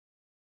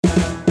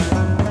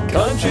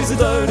Countries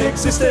that don't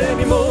exist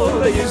anymore.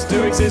 They used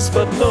to exist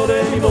but not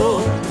anymore.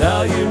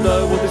 Now you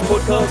know what this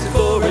podcast is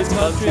for. It's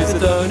countries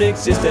that don't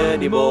exist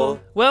anymore.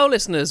 Well,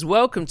 listeners,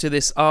 welcome to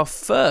this, our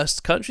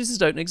first Countries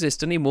That Don't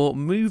Exist Anymore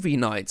movie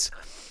night.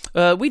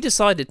 We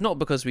decided, not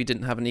because we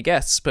didn't have any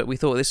guests, but we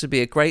thought this would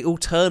be a great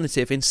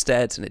alternative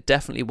instead, and it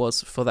definitely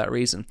was for that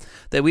reason,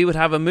 that we would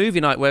have a movie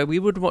night where we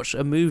would watch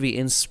a movie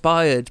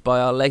inspired by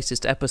our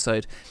latest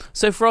episode.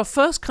 So for our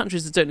first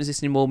Countries That Don't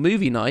Exist Anymore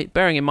movie night,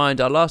 bearing in mind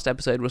our last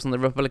episode was on the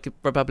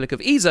Republic of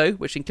Izo,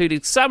 which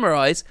included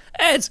samurais,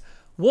 Ed,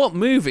 what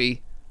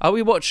movie are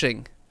we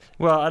watching?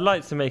 Well, I'd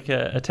like to make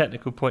a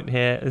technical point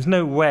here. There's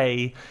no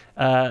way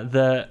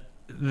that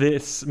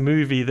this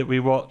movie that we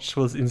watched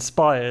was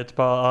inspired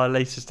by our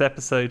latest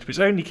episode, which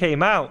only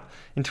came out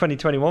in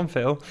 2021,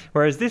 Phil,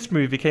 whereas this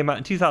movie came out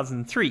in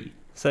 2003.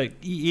 So,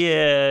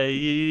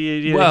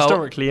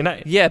 historically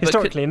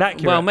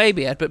inaccurate. Well,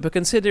 maybe, Ed, but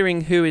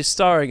considering who is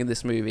starring in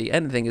this movie,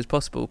 anything is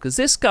possible, because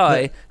this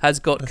guy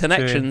has got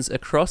connections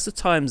across the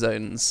time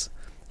zones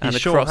and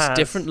across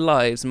different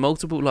lives,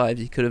 multiple lives.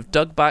 He could have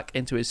dug back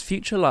into his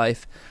future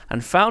life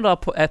and found our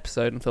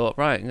episode and thought,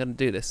 right, I'm going to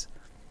do this.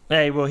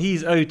 Hey, well,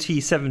 he's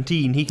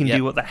OT-17. He can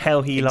do what the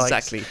hell he likes.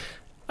 Exactly.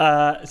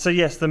 So,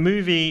 yes, the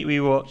movie we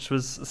watched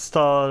was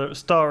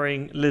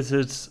starring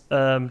Lizard's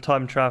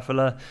time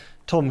traveller,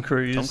 Tom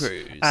Cruise.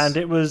 And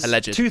it was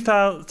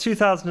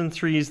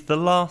 2003's The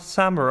Last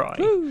Samurai.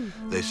 Woo.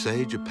 They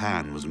say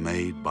Japan was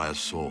made by a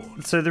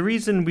sword. So the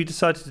reason we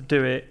decided to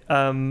do it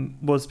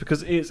was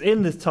because it's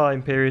in this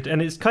time period, and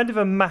it's kind of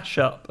a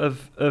mashup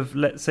of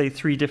let's say,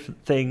 three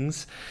different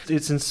things.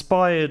 It's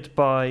inspired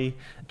by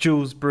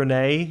Jules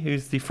Brunet,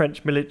 who's the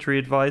French military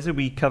advisor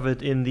we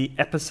covered in the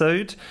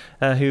episode,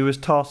 who was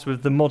tasked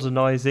with the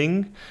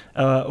modernizing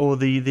or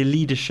the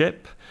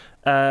leadership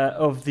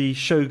of the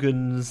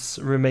shogun's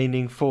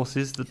remaining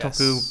forces, the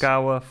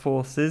Tokugawa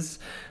forces.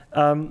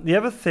 The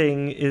other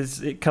thing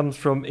is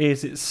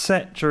it's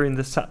set during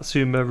the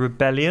Satsuma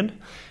Rebellion,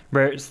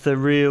 where it's the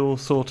real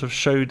sort of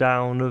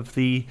showdown of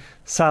the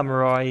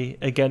samurai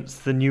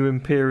against the new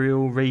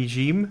imperial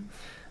regime.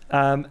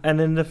 And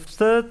then the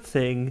third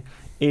thing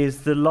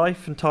is the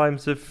life and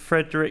times of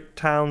Frederick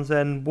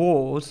Townsend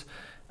Ward,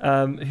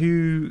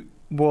 who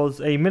was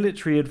a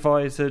military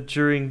advisor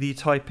during the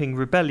Taiping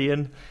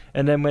Rebellion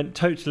and then went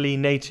totally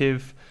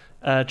native,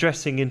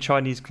 dressing in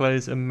Chinese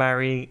clothes and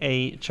marrying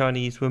a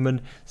Chinese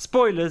woman.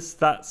 Spoilers,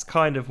 that's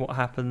kind of what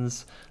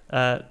happens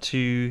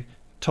to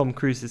Tom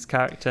Cruise's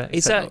character.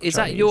 Is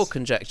that your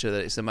conjecture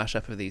that it's a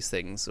mashup of these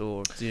things,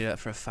 or do you know that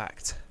for a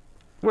fact?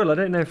 Well, I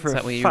don't know for a fact.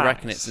 Is that what you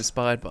reckon it's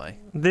inspired by?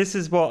 This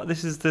is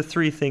the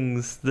three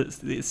things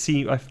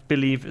that I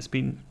believe it's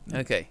been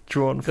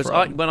drawn from.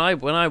 Because when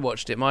I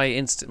watched it,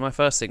 my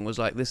first thing was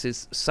like, this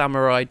is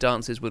Samurai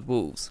Dances with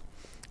Wolves.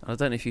 I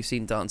don't know if you've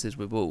seen Dances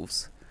with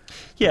Wolves.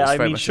 Yeah, I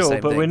mean,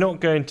 sure, but we're not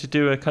going to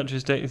do a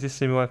Countries Don't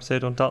Exist Anymore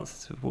episode on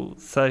Dances with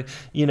Wolves. So,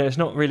 it's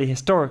not really a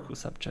historical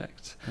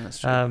subject. That's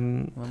true.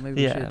 Well,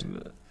 maybe we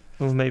should.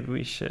 Well, maybe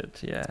we should,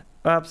 yeah.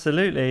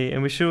 Absolutely.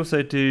 And we should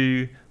also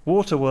do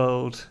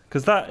Waterworld,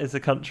 because that is a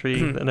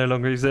country that no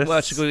longer exists. Well,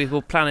 actually, we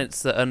call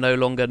planets that are no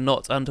longer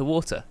not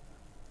underwater.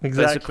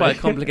 Exactly. So it's quite a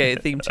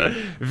complicated theme tune.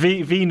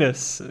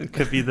 Venus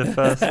could be the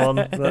first one.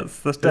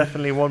 That's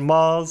definitely one.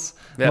 Mars.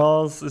 Yep.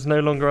 Mars is no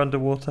longer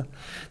underwater.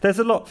 There's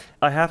a lot.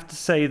 I have to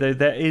say, though,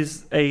 there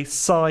is a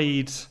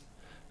side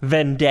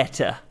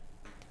vendetta,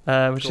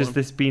 which is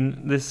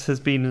this has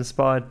been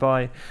inspired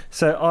by.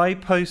 So I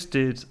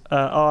posted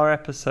our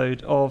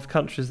episode of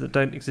Countries That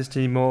Don't Exist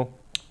Anymore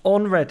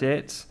on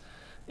Reddit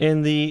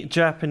in the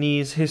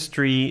Japanese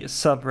history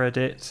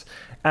subreddit,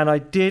 and I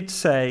did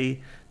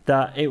say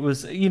that it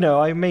was,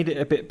 I made it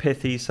a bit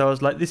pithy. So I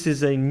was like, this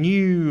is a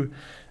new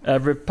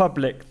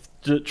republic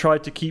that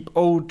tried to keep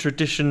old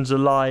traditions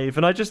alive.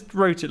 And I just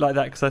wrote it like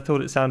that because I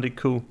thought it sounded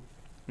cool.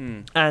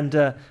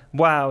 And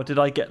wow, did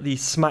I get the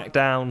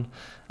smackdown.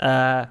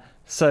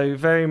 So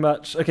very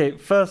much. Okay,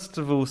 first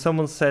of all,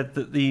 someone said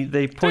that they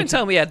pointed... Don't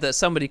tell me, Ed, that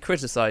somebody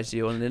criticised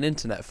you on an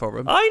internet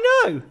forum.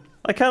 I know!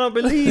 I cannot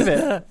believe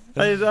it.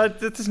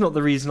 This is not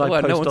the reason I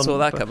post on... no one saw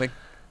that coming.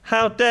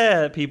 How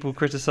dare people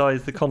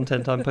criticise the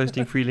content I'm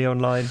posting freely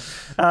online?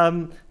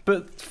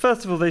 But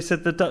first of all, they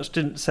said the Dutch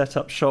didn't set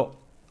up shop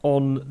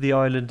on the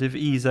island of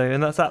Izo,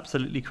 and that's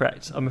absolutely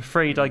correct. I'm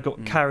afraid I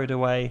got carried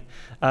away.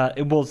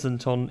 It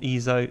wasn't on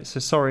Izo, so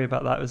sorry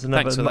about that. It was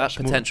another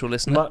potential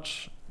listener.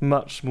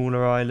 Much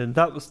smaller island.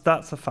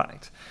 That's a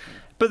fact.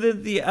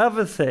 But the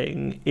other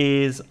thing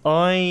is,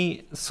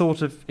 we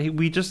sort of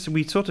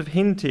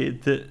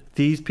hinted that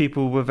these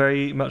people were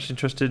very much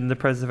interested in the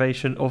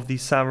preservation of the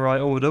samurai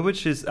order,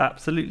 which is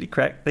absolutely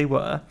correct. They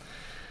were.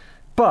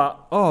 But,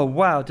 oh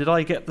wow, did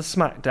I get the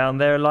smackdown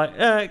there? Like,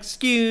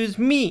 excuse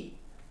me.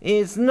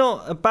 It's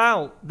not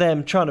about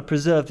them trying to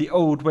preserve the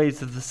old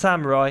ways of the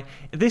samurai.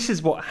 This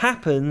is what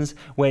happens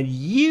when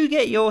you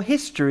get your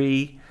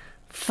history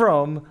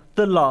from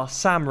The Last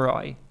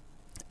Samurai.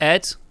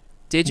 Ed,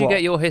 did you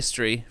get your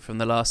history from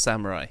The Last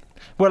Samurai?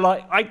 Well,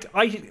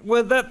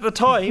 well, at the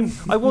time,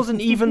 I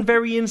wasn't even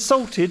very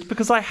insulted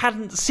because I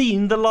hadn't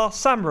seen The Last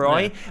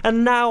Samurai,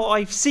 and now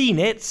I've seen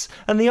it,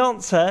 and the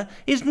answer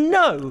is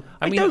no.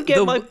 I mean, don't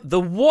get the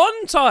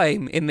one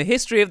time in the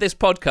history of this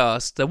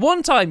podcast, the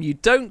one time you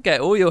don't get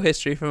all your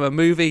history from a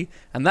movie,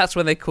 and that's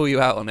when they call you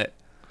out on it.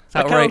 It's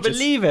outrageous. I can't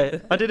believe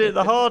it. I did it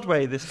the hard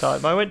way this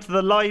time. I went to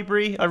the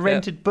library, I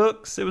rented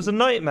books. It was a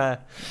nightmare.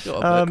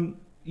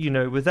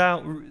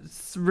 Without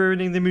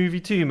ruining the movie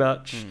too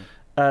much.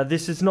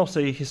 This is not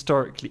a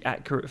historically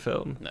accurate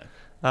film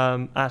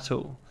at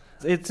all.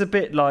 It's a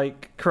bit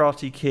like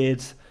Karate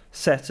Kid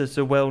set at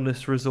a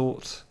wellness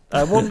resort.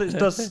 One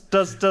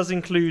that does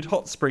include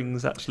hot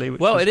springs, actually.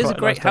 It is a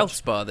great health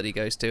spa that he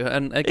goes to.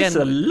 And again, it's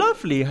a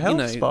lovely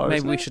health spa,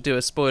 maybe we should do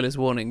a spoilers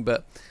warning,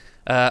 but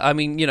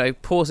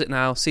pause it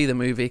now, see the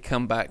movie,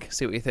 come back,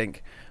 see what you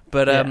think.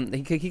 But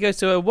he goes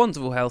to a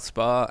wonderful health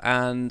spa,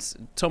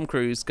 and Tom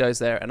Cruise goes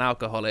there, an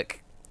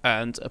alcoholic,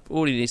 and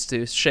all he needs to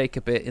do is shake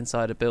a bit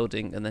inside a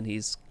building, and then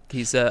he's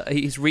reached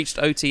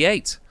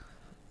OT8.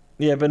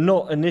 Yeah, but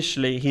not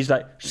initially. He's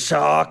like,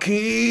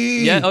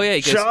 Sharky! Yeah,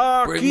 he goes,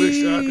 Sharky! Bring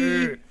me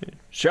Sharky!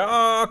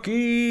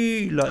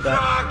 Sharky! Like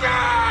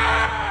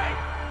that.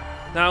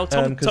 Sharky! Now,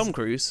 Tom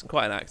Cruise,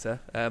 quite an actor,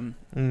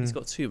 he's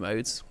got two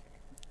modes.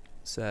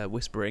 It's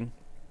whispering,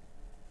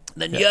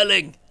 then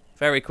yelling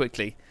very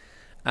quickly.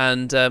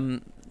 And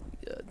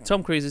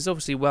Tom Cruise is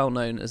obviously well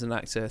known as an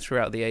actor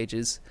throughout the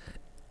ages.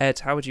 Ed,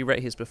 how would you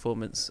rate his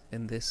performance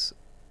in this?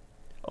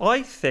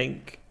 I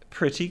think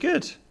pretty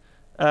good,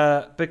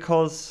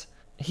 because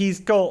he's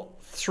got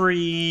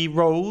 3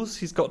 roles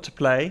he's got to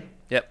play.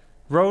 Yep.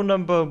 Role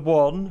number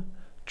 1,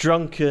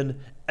 drunken,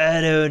 I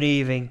don't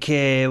even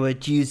care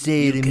what you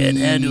say to me. You can't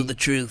handle the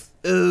truth.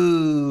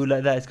 Ooh,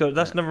 like that.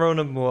 That's role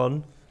number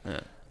 1.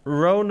 Yeah.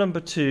 Role number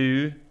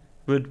 2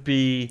 would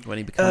be... when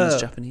he becomes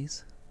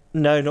Japanese?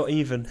 No, not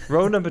even.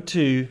 Role number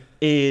 2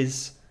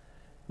 is...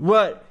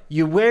 What?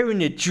 You're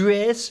wearing a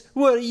dress?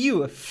 What are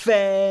you, a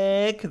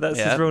fag? That's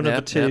his role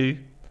number 2. Yeah.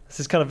 This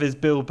is kind of his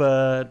Bill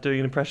Burr doing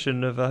an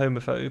impression of a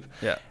homophobe.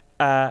 Yeah.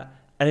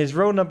 And his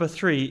role number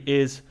 3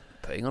 is...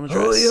 putting on a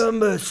dress.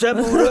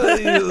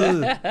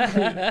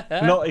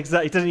 Not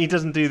exactly. He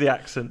doesn't do the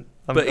accent.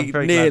 I'm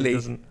very nearly. glad he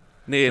doesn't.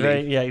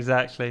 Nearly. Yeah,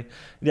 exactly.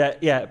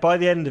 Yeah. By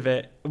the end of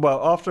it,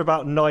 after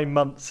about 9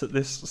 months at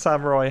this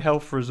samurai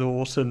health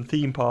resort and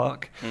theme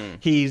park,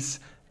 he's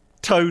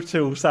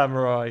total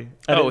samurai.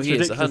 And he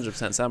is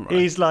 100% samurai.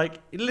 He's like,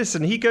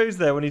 listen, he goes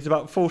there when he's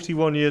about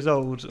 41 years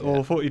old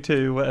or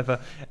 42,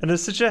 whatever. And the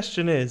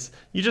suggestion is,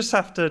 you just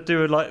have to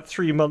do a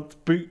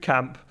 3-month boot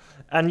camp,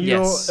 and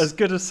you're as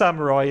good a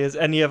samurai as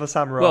any other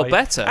samurai. Well,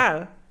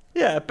 better.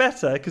 Yeah,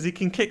 better, because he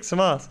can kick some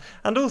ass.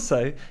 And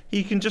also,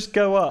 he can just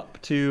go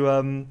up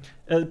to...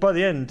 by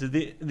the end,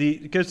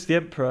 the goes to the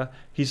Emperor.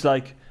 He's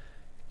like,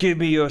 give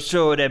me your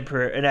sword,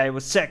 Emperor, and I will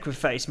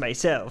sacrifice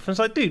myself. And it's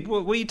like, dude,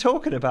 what are you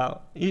talking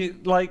about?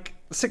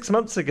 6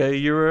 months ago,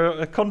 you were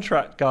a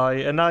contract guy,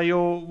 and now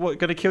you're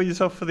going to kill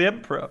yourself for the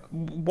Emperor.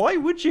 Why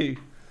would you?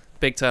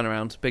 Big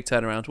turnaround.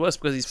 Well, it's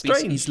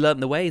because he's learnt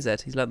the ways,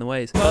 Ed. He's learnt the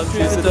ways.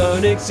 Countries that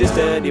don't exist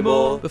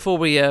anymore. Before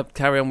we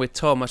carry on with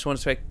Tom, I just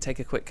wanted to take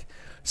a quick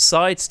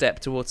sidestep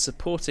towards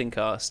supporting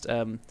cast.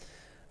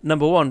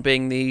 Number 1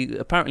 being the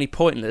apparently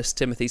pointless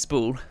Timothy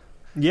Spall.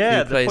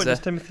 Yeah, the pointless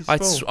Timothy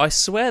Spall. I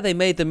swear they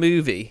made the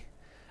movie,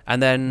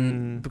 and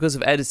then because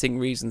of editing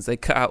reasons, they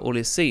cut out all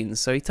his scenes.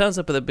 So he turns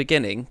up at the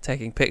beginning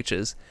taking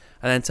pictures,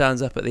 and then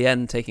turns up at the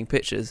end taking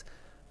pictures,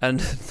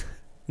 and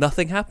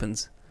nothing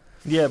happens.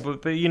 Yeah,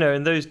 but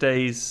in those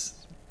days,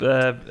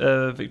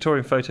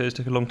 Victorian photos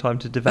took a long time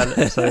to develop,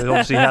 so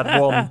obviously he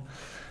had one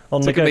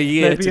on the go. Took him a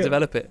year to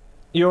develop it.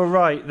 You're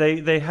right.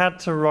 They had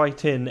to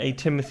write in a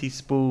Timothy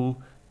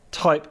Spall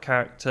type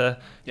character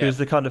who was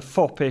the kind of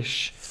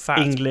foppish, fat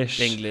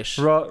English.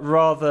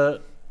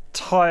 Rather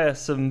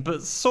tiresome,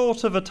 but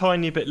sort of a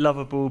tiny bit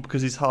lovable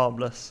because he's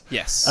harmless.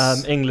 Yes.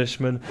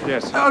 Englishman.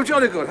 Yes. Oh,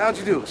 jolly good. How'd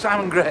you do?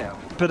 Simon Graham.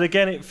 But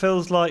again, it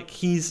feels like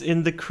he's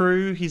in the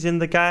crew, he's in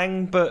the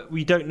gang, but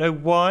we don't know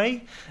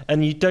why.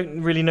 And you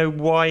don't really know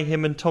why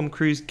him and Tom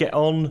Cruise get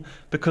on,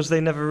 because they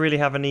never really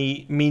have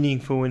any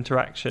meaningful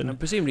interaction. And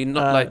presumably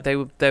not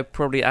they're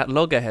probably at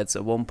loggerheads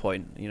at one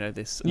point,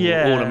 this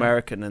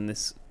all-American and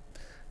this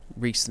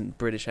recent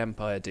British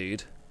Empire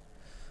dude.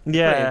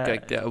 Yeah,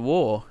 get a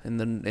war in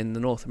the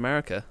North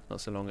America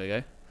not so long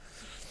ago.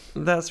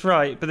 That's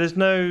right, but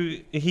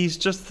he's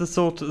just the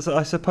sort of,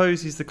 I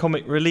suppose he's the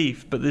comic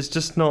relief, but there's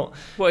just not.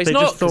 Well, he's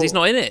not, because he's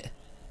not in it.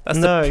 That's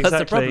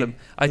the problem.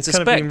 I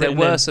suspect there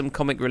were some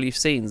comic relief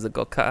scenes that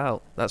got cut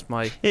out. That's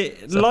my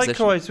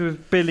likewise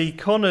with Billy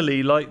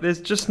Connolly. There's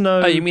just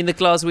no... Oh, you mean the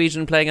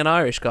Glaswegian playing an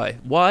Irish guy?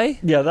 Why?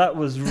 Yeah, that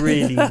was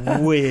really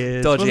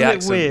weird. Dodgy Wasn't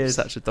accent. It weird?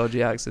 Such a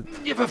dodgy accent.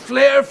 You've a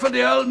flair for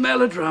the old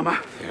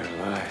melodrama. Here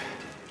am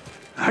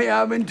I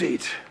am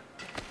indeed.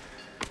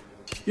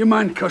 Your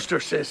man Custer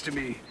says to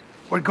me,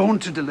 we're going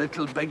to the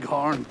Little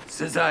Bighorn.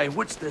 Says I,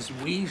 what's this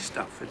wee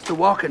stuff? It's the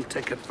walking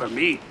ticket for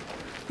me.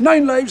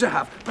 9 lives I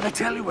have, but I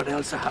tell you what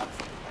else I have.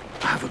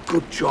 I have a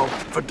good job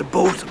for the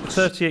both of us.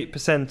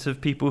 38% of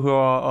people who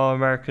are our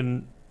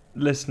American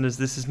listeners,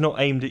 this is not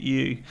aimed at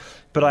you,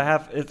 but I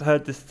have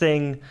heard this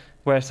thing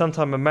where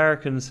sometimes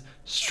Americans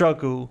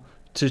struggle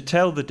to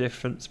tell the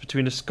difference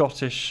between a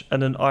Scottish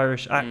and an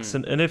Irish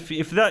accent. And if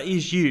that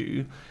is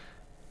you,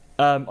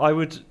 I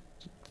would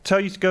tell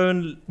you to go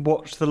and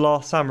watch The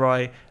Last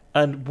Samurai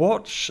and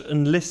watch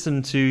and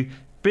listen to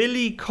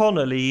Billy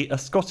Connolly, a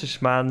Scottish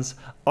man's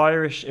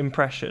Irish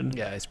impression.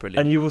 Yeah, it's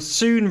brilliant. And you will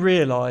soon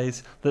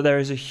realise that there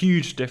is a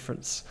huge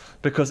difference,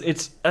 because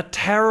it's a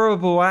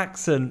terrible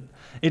accent.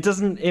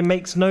 It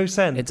makes no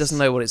sense. It doesn't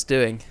know what it's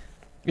doing.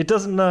 It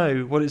doesn't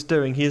know what it's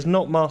doing. He has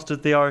not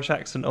mastered the Irish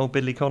accent, old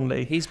Billy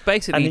Connolly. He's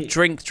basically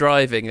drink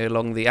driving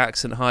along the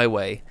accent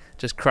highway,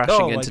 just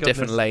crashing into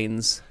different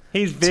lanes.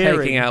 He's veering.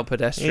 Taking out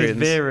pedestrians. He's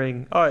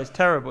veering. Oh, it's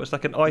terrible. It's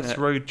like an Ice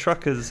Road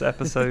Truckers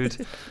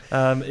episode.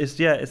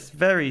 It's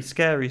very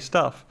scary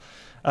stuff.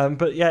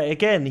 But yeah,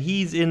 again,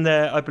 he's in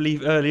there, I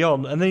believe, early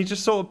on, and then he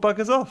just sort of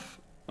buggers off.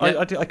 Yeah.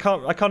 I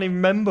can't even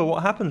remember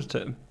what happens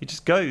to him. He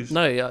just goes.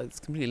 No, yeah, it's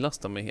completely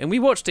lost on me. And we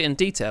watched it in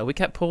detail. We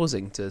kept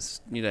pausing to,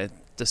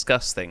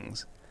 discuss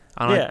things.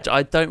 And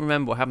I don't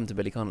remember what happened to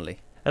Billy Connolly.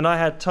 And I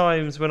had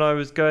times when I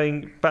was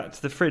going back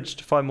to the fridge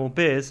to find more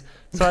beers,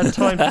 so I had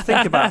time to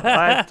think about.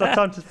 I had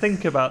time to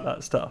think about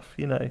that stuff,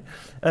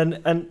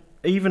 And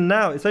even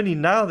now, it's only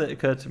now that it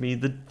occurred to me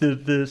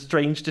the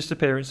strange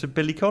disappearance of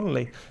Billy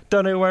Connolly.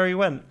 Don't know where he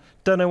went.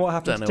 Don't know what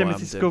happened to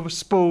Timothy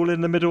Spall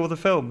in the middle of the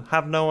film.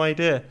 Have no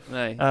idea.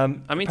 No.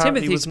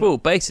 Timothy Spall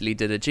basically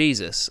did a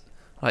Jesus.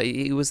 Like,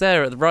 he was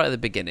there right at the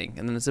beginning,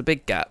 and then there's a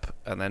big gap,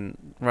 and then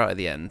right at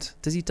the end.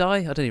 Does he die?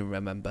 I don't even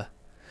remember.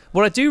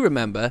 What I do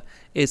remember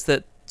is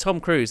that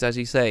Tom Cruise, as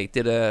you say,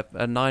 did a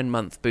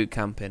 9-month boot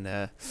camp in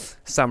a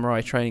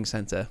samurai training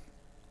centre,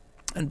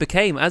 and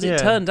became, as it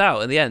turned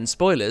out in the end,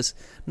 spoilers,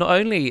 not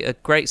only a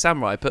great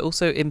samurai, but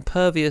also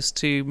impervious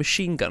to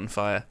machine gun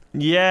fire.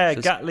 Yeah,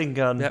 Gatling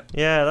gun. Yep.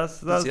 Yeah, that's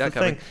the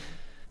thing.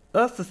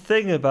 That's the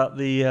thing about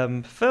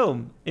the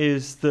film,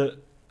 is that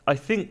I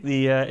think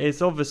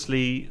it's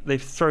obviously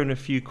they've thrown a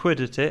few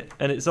quid at it,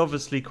 and it's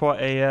obviously quite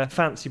a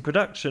fancy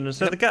production, and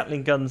so the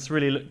Gatling guns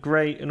really look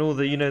great, and all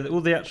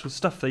the actual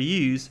stuff they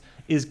use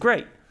is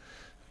great.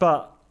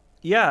 But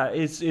yeah,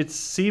 it's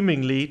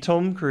seemingly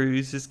Tom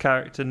Cruise's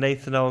character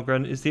Nathan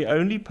Algren is the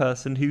only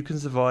person who can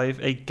survive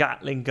a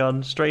Gatling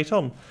gun straight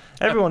on.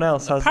 Everyone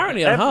else has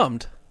apparently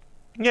unharmed.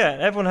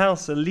 Everyone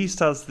else at least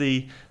has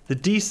the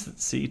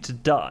decency to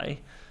die.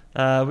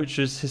 Which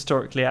is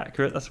historically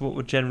accurate. That's what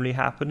would generally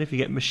happen if you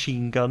get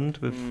machine gunned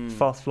with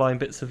fast flying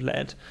bits of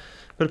lead.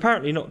 But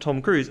apparently not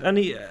Tom Cruise. And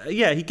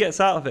he gets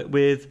out of it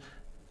with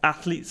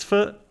athlete's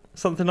foot,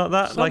 something like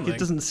that. Like, it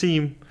doesn't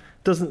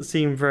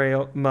seem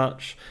very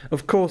much.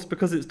 Of course,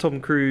 because it's Tom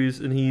Cruise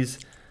and he's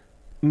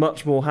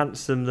much more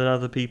handsome than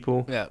other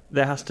people. Yeah.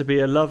 There has to be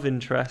a love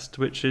interest,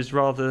 which is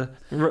rather.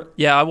 I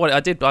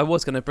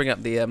was going to bring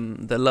up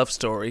the love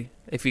story,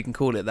 if you can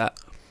call it that.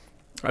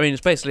 I mean,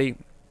 it's basically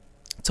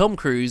Tom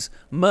Cruise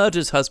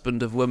murders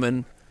husband of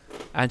woman,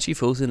 and she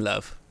falls in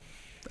love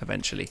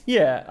eventually.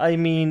 Yeah, I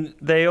mean,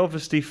 they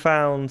obviously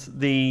found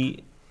amongst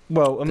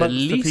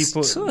the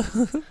people,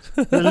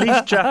 the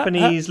least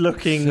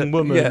Japanese-looking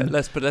woman. Yeah,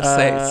 let's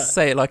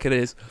say it like it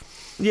is.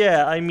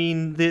 Yeah, I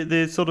mean,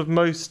 the sort of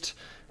most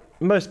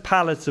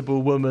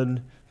palatable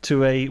woman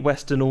to a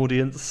Western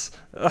audience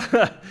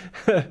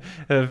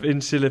of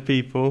insular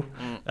people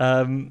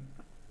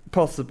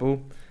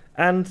possible.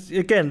 And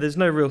again, there's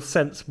no real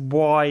sense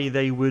why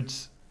they would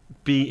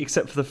be,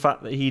 except for the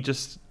fact that he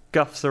just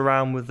guffs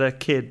around with her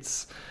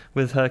kids,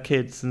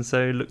 and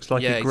so looks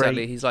like a great,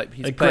 exactly.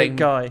 He's great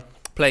guy.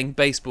 Playing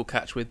baseball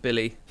catch with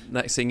Billy.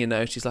 Next thing you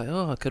know, she's like,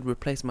 "Oh, I could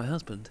replace my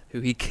husband,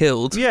 who he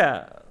killed."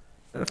 Yeah.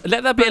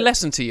 Let that be a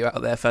lesson to you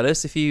out there,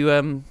 fellas. If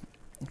you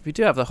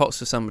do have the hots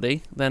for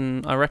somebody,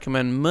 then I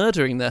recommend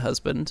murdering their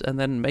husband and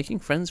then making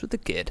friends with the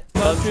kid.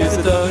 Countries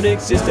that don't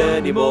exist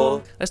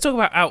anymore. Let's talk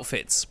about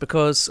outfits,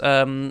 because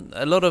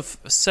a lot of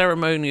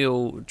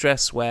ceremonial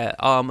dress wear,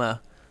 armour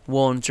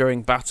worn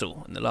during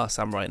battle in The Last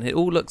Samurai, and it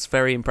all looks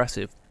very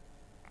impressive.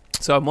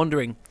 So I'm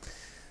wondering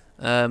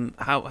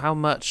how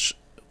much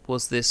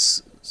was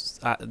this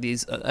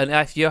these and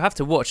if you have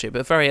to watch it,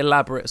 but very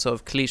elaborate sort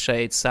of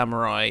cliched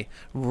samurai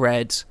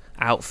red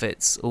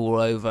outfits all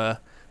over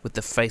with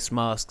the face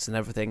masks and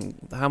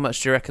everything. How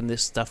much do you reckon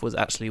this stuff was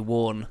actually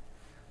worn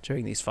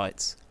during these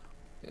fights?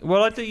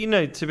 Well, I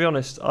do, to be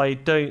honest,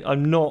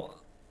 I'm not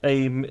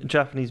a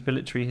Japanese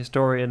military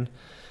historian,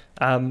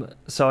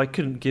 so I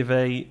couldn't give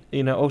a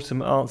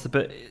ultimate answer.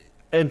 But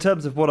in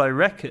terms of what I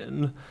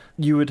reckon,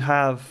 you would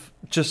have,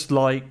 just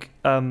like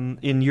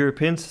in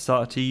European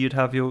society, you'd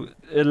have your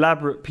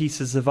elaborate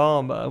pieces of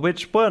armour,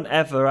 which weren't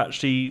ever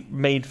actually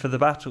made for the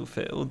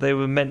battlefield. They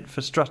were meant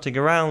for strutting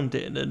around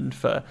in and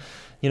for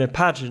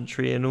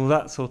pageantry and all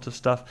that sort of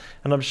stuff.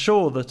 And I'm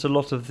sure that a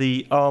lot of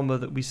the armour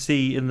that we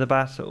see in the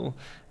battle,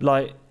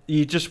 like,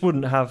 you just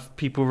wouldn't have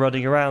people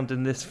running around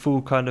in this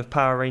full kind of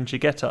Power Ranger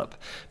get-up,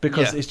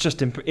 because it's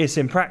just it's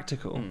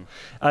impractical.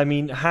 I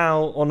mean,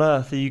 how on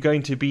earth are you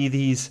going to be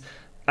these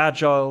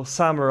agile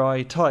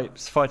samurai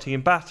types fighting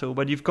in battle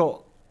when you've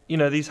got, you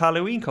know, these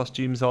Halloween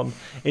costumes on.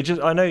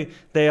 I know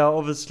they are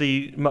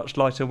obviously much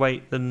lighter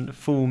weight than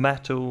Full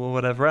Metal or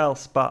whatever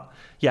else, but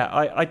yeah,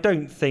 I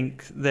don't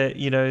think that,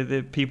 you know,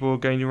 the people are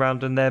going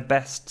around in their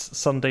best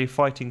Sunday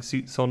fighting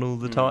suits on all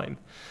the time.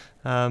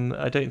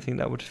 I don't think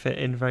that would fit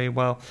in very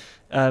well.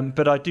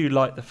 But I do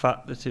like the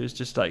fact that it was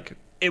just like,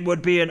 it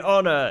would be an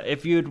honor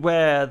if you'd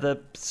wear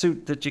the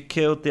suit that you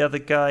killed the other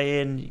guy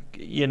in,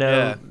 you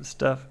know,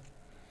 stuff.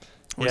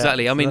 Well,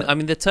 exactly. I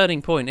mean, the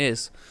turning point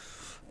is,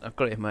 I've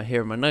got it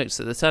here in my notes,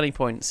 that the turning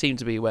point seemed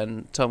to be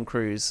when Tom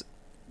Cruise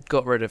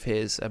got rid of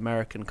his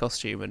American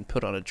costume and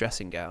put on a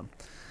dressing gown.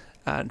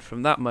 And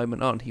from that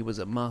moment on, he was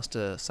a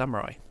master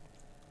samurai.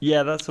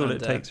 Yeah, that's all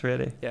it takes,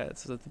 really. Yeah,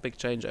 it's a big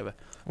changeover.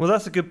 Well,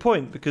 that's a good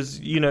point, because,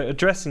 you know, a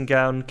dressing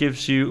gown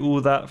gives you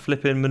all that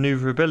flipping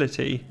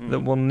maneuverability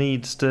that one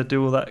needs to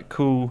do all that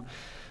cool,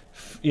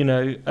 you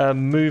know,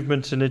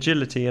 movement and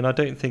agility. And I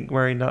don't think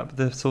wearing that with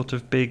the sort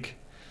of big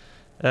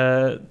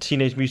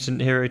Teenage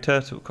Mutant Hero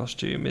Turtle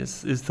costume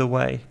is the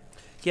way.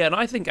 Yeah, and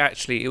I think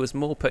actually it was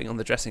more putting on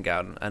the dressing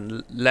gown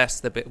and less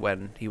the bit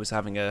when he was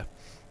having a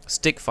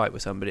stick fight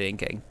with somebody and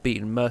getting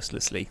beaten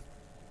mercilessly.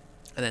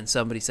 And then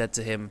somebody said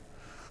to him,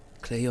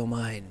 "Clear your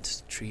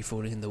mind, tree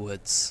falling in the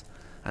woods."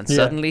 And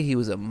suddenly he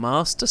was a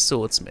master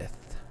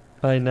swordsmith.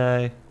 I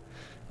know.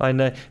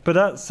 But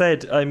that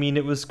said, I mean,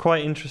 it was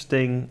quite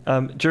interesting.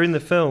 During the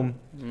film,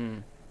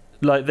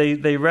 like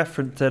they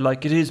referenced, they're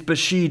like, it is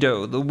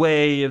Bushido, the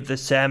way of the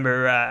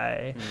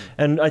samurai.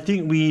 And I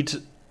think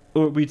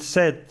we'd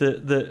said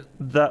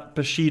that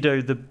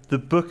Bushido, the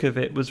book of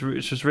it, which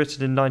was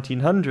written in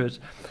 1900,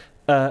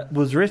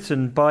 was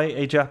written by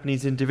a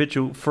Japanese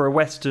individual for a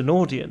Western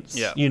audience.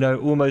 Yeah. You know,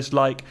 almost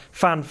like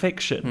fan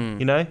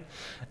fiction, you know?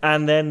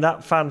 And then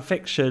that fan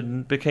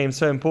fiction became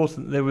so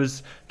important that it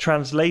was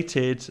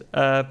translated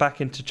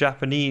back into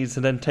Japanese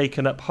and then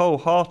taken up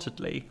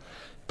wholeheartedly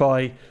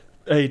by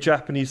a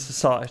Japanese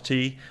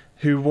society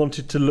who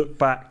wanted to look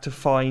back to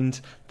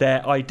find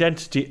their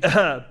identity.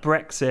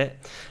 Brexit.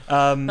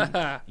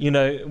 You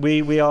know,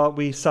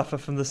 we suffer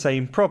from the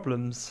same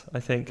problems, I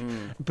think.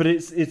 But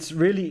it's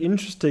really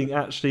interesting,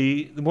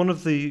 actually. One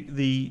of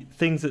the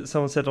things that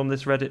someone said on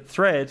this Reddit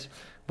thread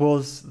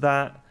was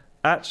that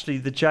actually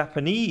the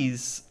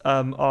Japanese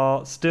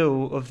are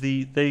still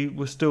they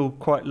were still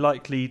quite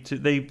likely to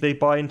they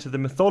buy into the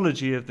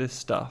mythology of this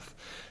stuff.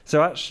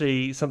 So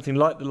actually something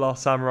like The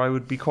Last Samurai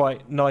would be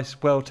quite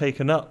nice, well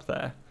taken up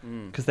there,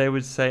 because they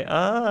would say,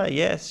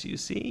 yes, you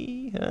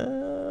see,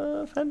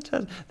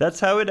 fantastic,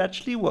 that's how it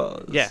actually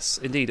was. Yes,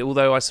 indeed.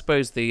 Although I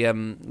suppose they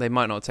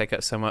might not take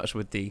up so much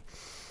with the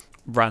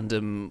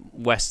random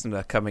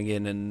Westerner coming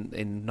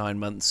in 9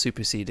 months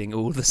superseding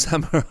all the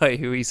samurai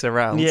who he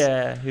surrounds.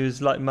 Yeah,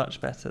 who's like much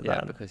better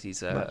than. Because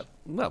he's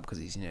because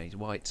he's, you know, he's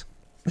white.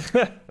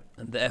 And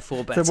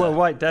therefore better. So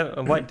white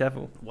devil. White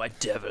devil.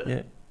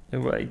 Yeah. A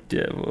white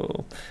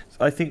devil.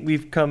 I think we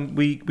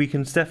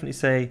can definitely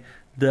say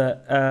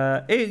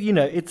that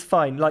it's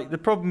fine. Like, the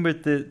problem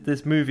with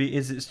this movie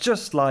is it's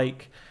just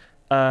like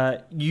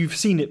you've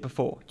seen it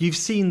before. You've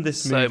seen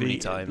this movie so many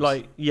times.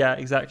 Like, yeah,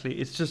 exactly.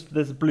 It's just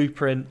there's a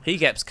blueprint. He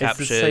gets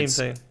captured. It's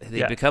the same thing.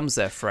 He becomes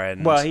their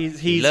friend. Well,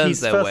 he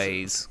learns their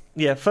ways.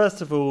 Yeah,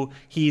 first of all,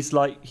 he's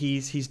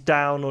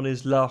down on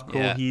his luck,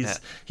 or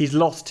he's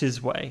lost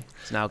his way.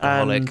 He's an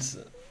alcoholic.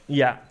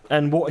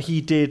 And what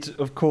he did,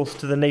 of course,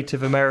 to the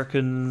Native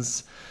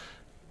Americans,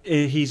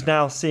 he's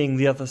now seeing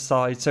the other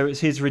side. So it's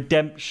his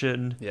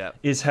redemption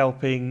is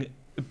helping,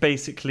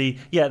 basically,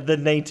 the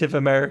Native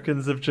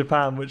Americans of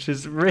Japan, which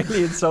is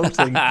really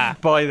insulting,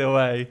 by the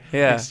way.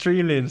 Yeah.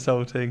 Extremely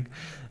insulting.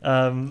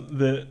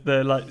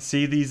 They're like,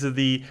 see, these are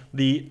the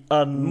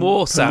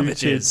more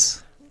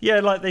savages. Yeah,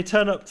 like they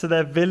turn up to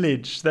their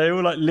village. They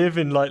all like live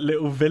in like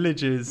little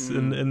villages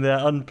in their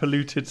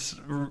unpolluted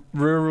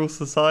rural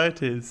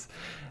societies.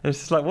 And it's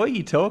just like, what are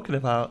you talking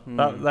about?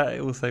 That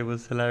also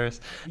was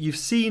hilarious. You've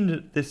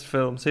seen this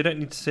film, so you don't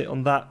need to sit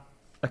on that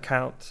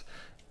account.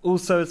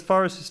 Also, as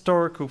far as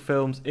historical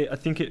films, I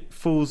think it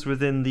falls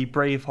within the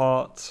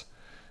Braveheart,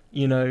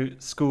 you know,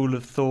 school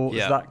of thought,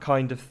 that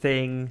kind of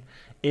thing.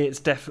 It's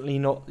definitely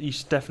not. You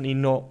should definitely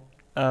not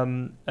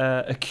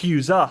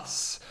accuse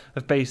us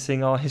of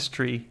basing our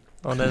history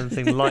on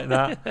anything like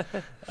that.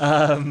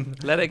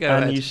 Let it go.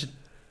 And ahead. you should.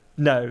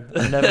 No,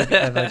 I'm never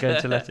ever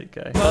going to let it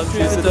go.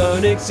 Countries that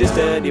don't exist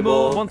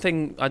anymore. One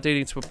thing I do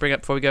need to bring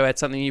up before we go ahead,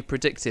 something you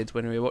predicted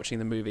when we were watching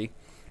the movie.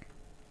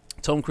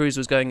 Tom Cruise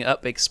was going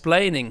up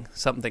explaining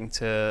something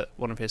to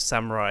one of his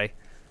samurai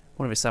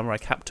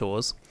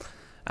captors,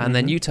 and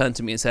then you turned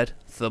to me and said,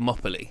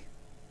 Thermopylae.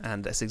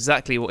 And that's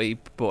exactly what he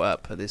brought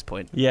up at this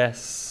point.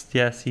 Yes,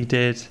 he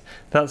did.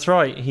 That's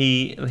right.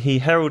 He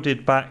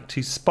heralded back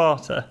to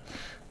Sparta,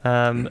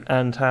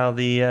 and how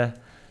the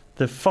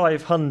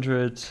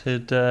 500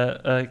 had,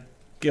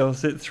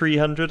 was it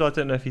 300? I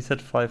don't know if he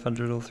said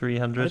 500 or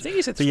 300. I think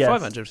he said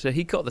 500, so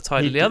he got the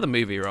title of the other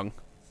movie wrong.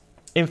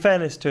 in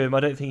fairness to him, I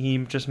don't think he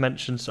just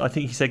mentioned. I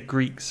think he said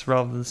Greeks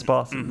rather than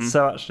Spartans.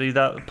 So actually,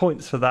 that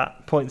points for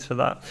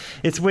that.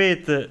 It's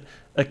weird that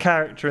a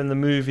character in the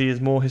movie is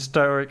more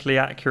historically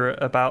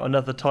accurate about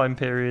another time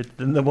period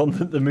than the one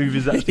that the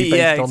movie's actually based on.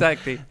 Yeah,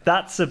 exactly.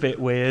 That's a bit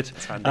weird.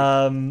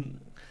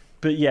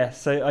 But yeah,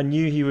 so I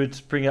knew he would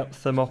bring up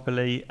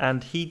Thermopylae,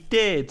 and he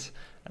did.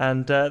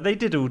 And they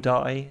did all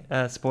die.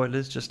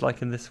 Spoilers, just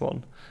like in this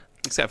one.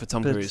 Except for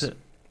Tom Cruise.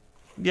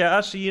 Yeah,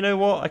 actually, you know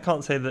what? I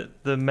can't say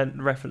that the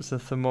reference to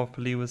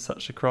Thermopylae was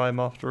such a crime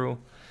after all.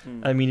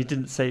 I mean, he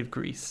didn't save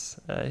Greece.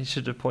 He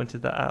should have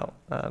pointed that out.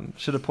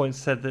 Should have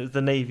said that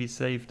the Navy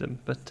saved him,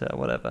 but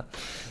whatever.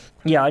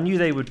 Yeah, I knew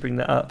they would bring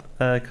that up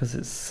because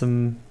it's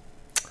some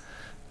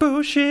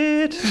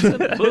bullshit.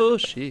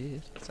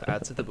 Bullshit. So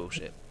add to the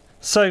bullshit.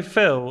 So,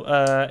 Phil,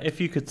 if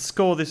you could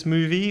score this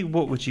movie,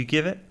 what would you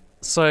give it?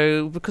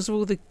 So, because of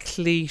all the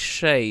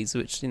cliches,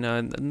 which,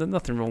 there's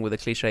nothing wrong with a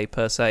cliche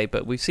per se,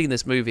 but we've seen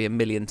this movie a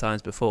million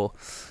times before.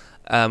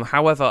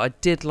 However, I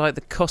did like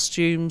the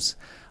costumes.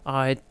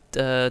 I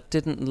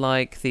didn't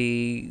like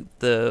the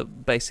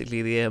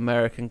basically the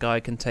American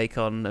guy can take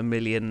on a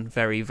million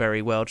very,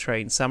 very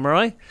well-trained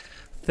samurai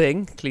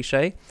thing,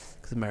 cliche,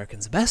 because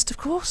Americans are best, of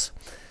course.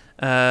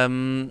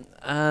 And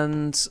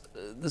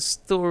the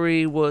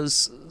story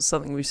was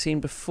something we've seen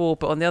before,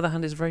 but on the other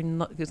hand, it's very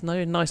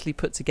nicely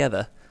put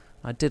together.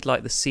 I did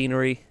like the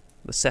scenery,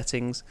 the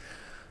settings.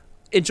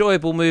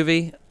 Enjoyable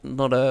movie,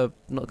 not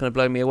going to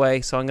blow me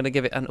away, so I'm going to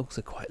give it, and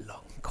also quite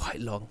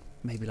long,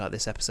 maybe like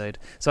this episode.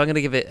 So I'm going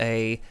to give it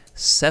a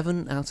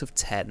 7 out of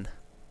 10.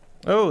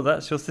 Oh,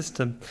 that's your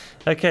system.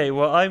 Okay,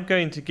 well, I'm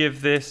going to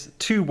give this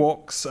 2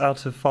 woks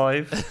out of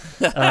 5.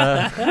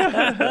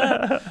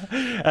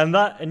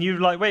 And you're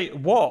like, wait,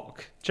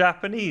 wok?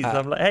 Japanese?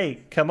 I'm like,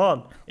 hey, come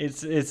on.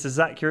 It's as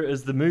accurate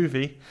as the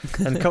movie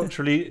and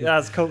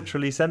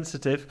culturally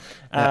sensitive.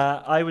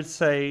 I would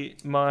say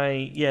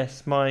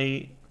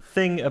my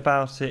thing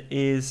about it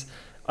is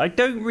I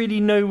don't really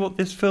know what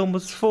this film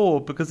was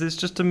for, because it's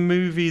just a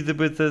movie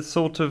with a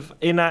sort of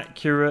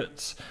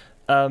inaccurate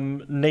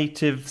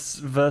natives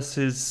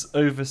versus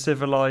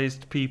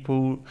over-civilized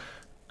people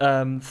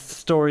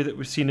story that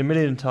we've seen a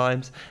million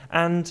times.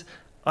 And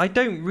I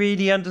don't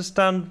really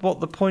understand what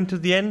the point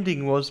of the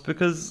ending was,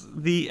 because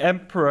the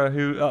emperor,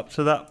 who up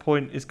to that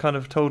point is kind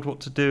of told what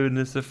to do and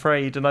is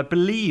afraid, and I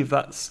believe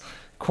that's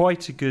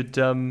quite a good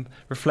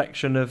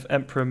reflection of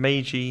Emperor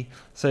Meiji,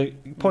 so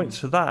points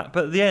for that.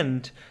 But at the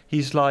end,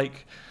 he's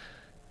like,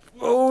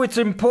 oh, it's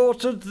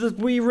important that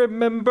we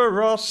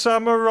remember our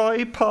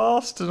samurai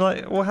past.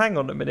 And well, hang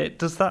on a minute.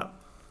 Does that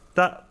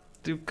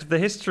the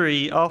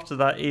history after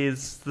that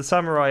is the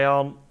samurai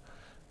aren't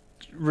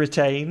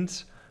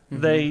retained.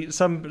 They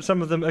some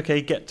of them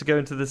get to go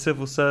into the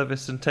civil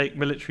service and take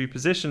military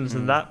positions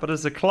and that, but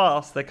as a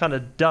class they're kind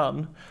of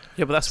done.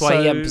 Yeah, but that's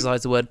why he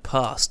emphasised the word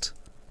past.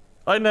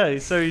 I know.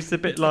 So he's a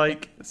bit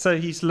like, so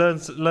he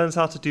learns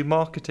how to do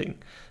marketing.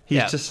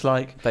 He's just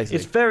like, basically,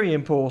 it's very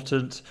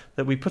important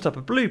that we put up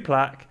a blue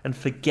plaque and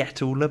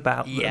forget all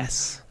about them.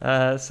 Yes.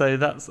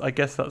 So I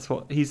guess that's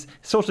what he's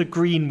sort of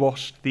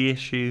greenwashed the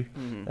issue.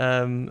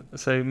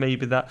 So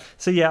maybe that.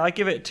 So yeah, I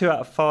give it 2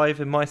 out of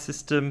 5 in my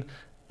system.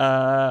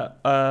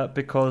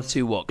 Because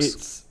 2 woks.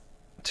 It's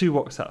 2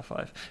 woks out of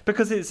 5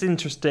 because it's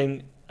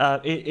interesting.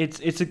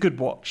 It's a good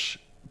watch,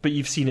 but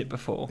you've seen it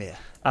before. Yeah.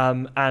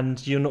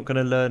 And you're not going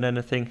to learn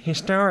anything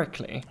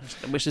historically,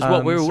 which is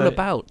what we're all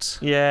about.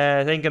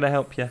 Yeah, it ain't going to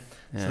help you.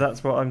 Yeah. So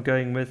that's what I'm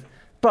going with.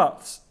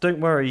 But don't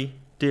worry,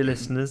 dear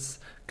listeners,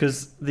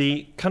 because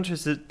the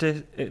Countries That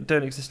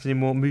Don't Exist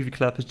Anymore movie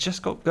club has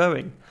just got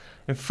going.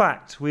 In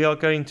fact, we are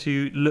going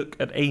to look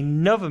at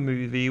another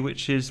movie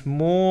which is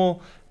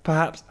more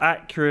perhaps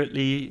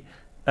accurately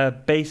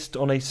based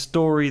on a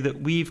story that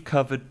we've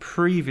covered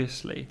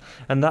previously,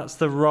 and that's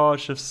the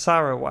Raj of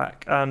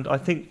Sarawak. And I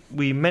think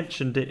we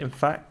mentioned it, in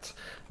fact,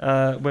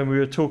 when we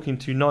were talking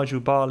to Nigel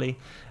Barley.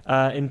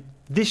 In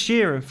this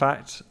year, in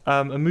fact,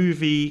 a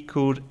movie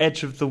called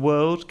Edge of the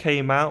World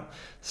came out,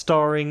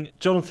 starring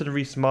Jonathan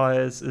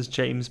Rhys-Meyers as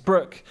James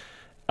Brooke.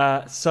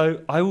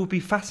 So I will be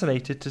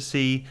fascinated to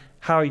see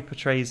how he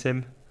portrays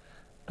him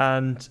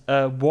and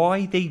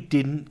why they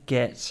didn't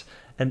get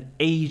an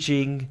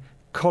aging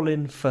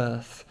Colin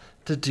Firth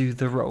to do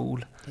the role.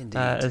 Indeed.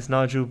 As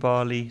Nigel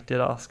Barley did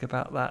ask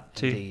about that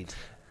too. Indeed.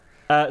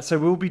 So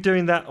we'll be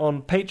doing that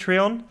on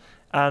Patreon,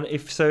 and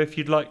if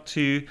you'd like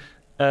to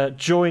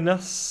join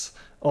us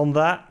on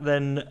that,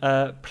 then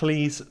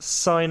please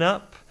sign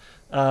up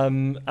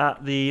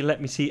at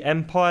the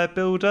Empire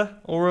Builder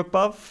or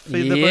above for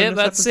the bonus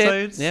that's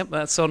episodes. It. Yep,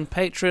 that's on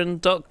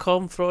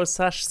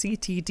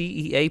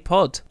patreon.com/CTDEA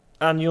pod.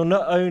 And you'll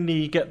not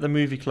only get the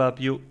movie club,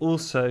 you'll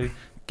also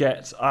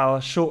get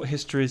our short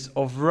histories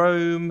of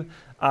Rome,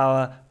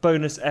 our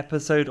bonus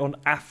episode on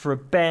Aphra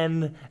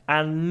Ben,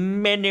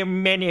 and many,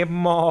 many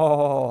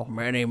more.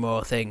 Many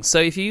more things. So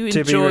if you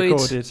enjoyed...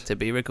 To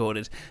be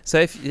recorded.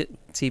 So if...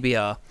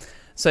 TBR.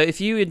 So if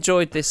you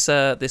enjoyed this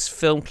this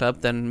film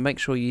club, then make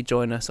sure you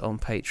join us on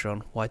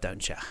Patreon. Why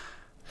don't you?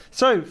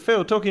 So,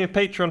 Phil, talking of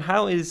Patreon,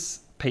 how is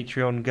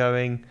Patreon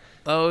going?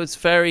 Oh, it's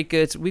very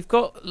good. We've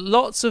got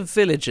lots of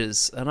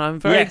villagers, and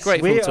I'm very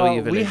grateful to all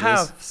you villagers. We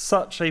have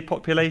such a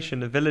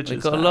population of villagers.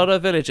 We've got a lot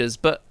of villagers,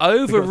 but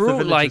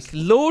overall, like,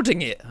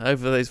 lording it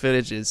over those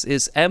villages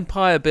is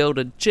Empire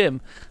Builder Jim,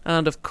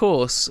 and of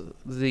course,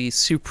 the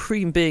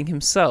supreme being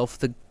himself,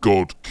 the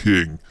God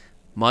King,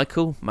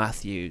 Michael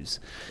Matthews.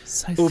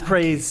 So all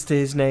praise to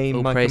his name,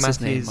 all Michael praise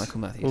Matthews. his name, Michael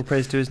Matthews. All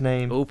praise to his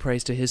name. All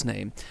praise to his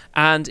name.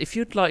 And if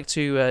you'd like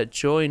to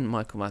join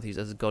Michael Matthews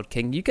as a God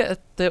King, you get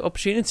the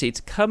opportunity to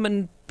come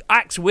and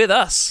act with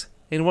us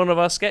in one of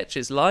our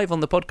sketches live on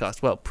the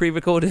podcast. Well,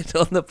 pre-recorded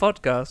on the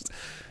podcast.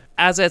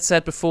 As Ed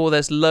said before,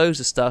 there's loads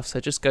of stuff,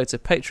 so just go to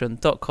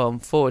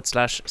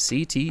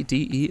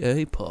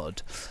patreon.com/CTDEA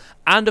pod.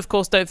 And of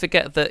course, don't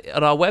forget that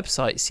at our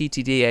website,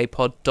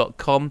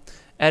 ctdeapod.com,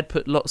 Ed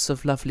put lots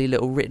of lovely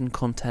little written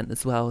content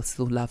as well. It's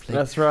all lovely.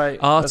 That's right.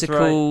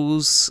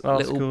 Articles,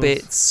 little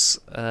bits,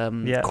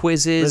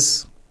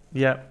 quizzes.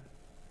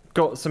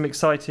 Got some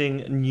exciting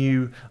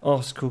new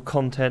article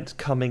content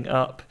coming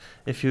up.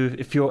 If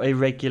you're a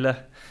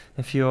regular,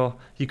 you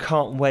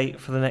can't wait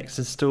for the next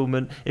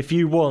instalment. If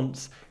you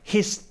want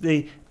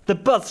the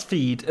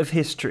BuzzFeed of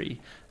history,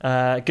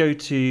 go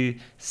to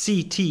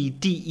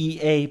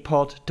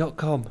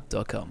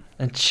ctdeapod.com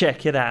and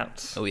check it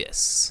out. Oh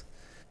yes.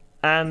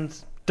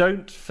 And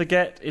don't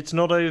forget, it's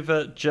not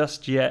over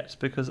just yet,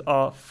 because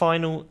our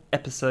final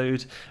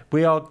episode,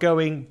 we are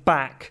going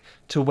back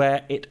to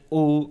where it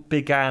all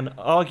began,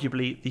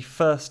 arguably the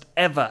first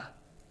ever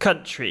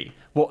country,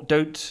 what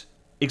don't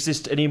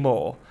exist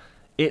anymore.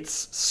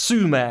 It's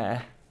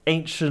Sumer,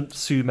 ancient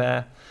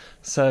Sumer.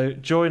 So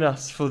join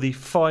us for the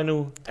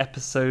final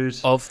episode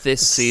of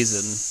this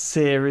season.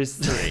 Series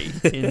 3,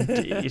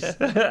 indeed.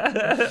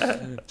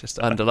 Just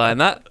underline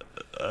that.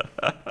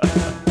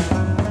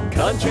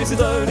 Countries that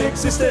don't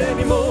exist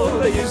anymore.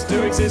 They used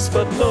to exist,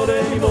 but not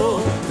anymore.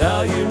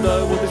 Now you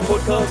know what this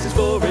podcast is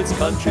for. It's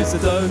countries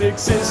that don't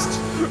exist.